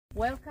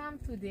Welcome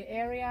to the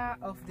area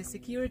of the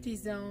security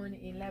zone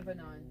in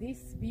Lebanon.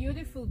 This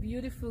beautiful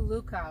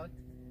lookout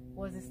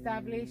was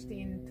established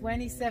in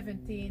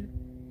 2017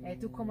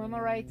 to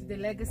commemorate the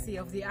legacy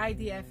of the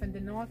IDF and the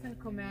Northern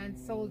Command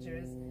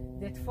soldiers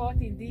that fought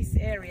in this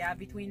area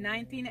between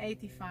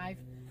 1985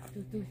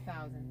 to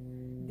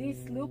 2000.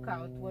 This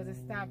lookout was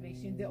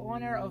established in the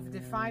honor of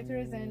the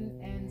fighters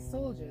and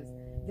soldiers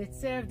that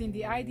served in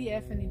the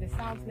IDF and in the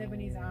South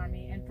Lebanese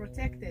army and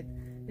protected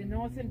the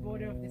northern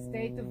border of the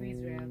State of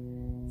Israel,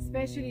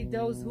 especially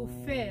those who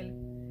fell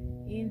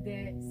in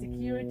the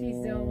security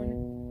zone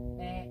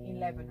in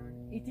Lebanon.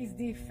 It is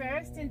the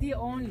first and the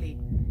only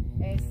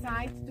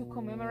site to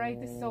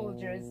commemorate the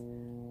soldiers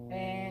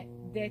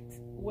that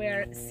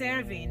were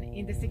serving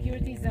in the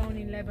security zone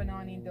in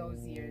Lebanon in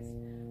those years.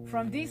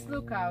 From this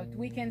lookout,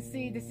 we can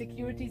see the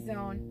security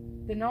zone,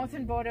 the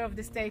northern border of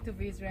the State of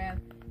Israel,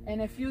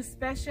 and a few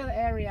special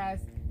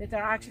areas that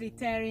are actually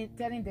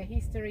telling the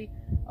history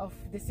of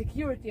the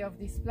security of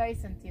this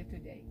place until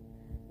today.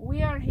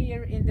 We are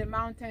here in the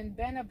mountain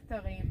Ben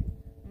Abtarim,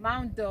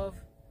 Mount Dov,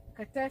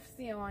 Katef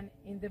Sion,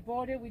 in the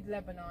border with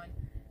Lebanon,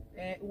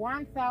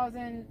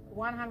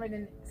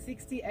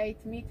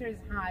 1,168 meters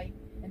high,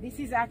 and this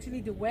is actually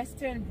the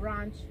western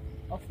branch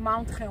of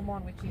Mount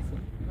Hermon, which is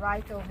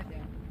right over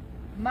there.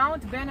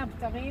 Mount Ben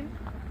Abtarim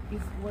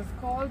was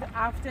called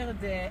after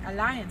the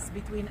alliance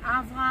between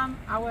Avram,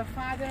 our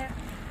father,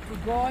 to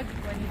God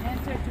when he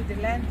entered to the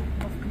land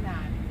of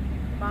Canaan.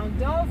 Mount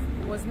Dov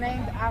was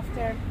named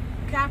after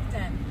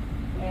Captain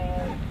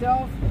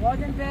Dov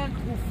Rodenberg,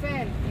 who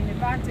fell in a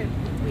battle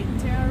between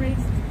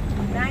terrorists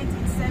in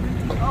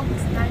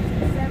August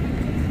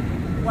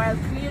 1970, while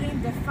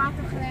clearing the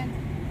Fatah land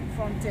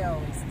from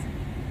terrorists.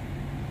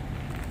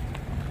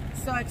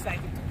 So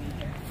exciting.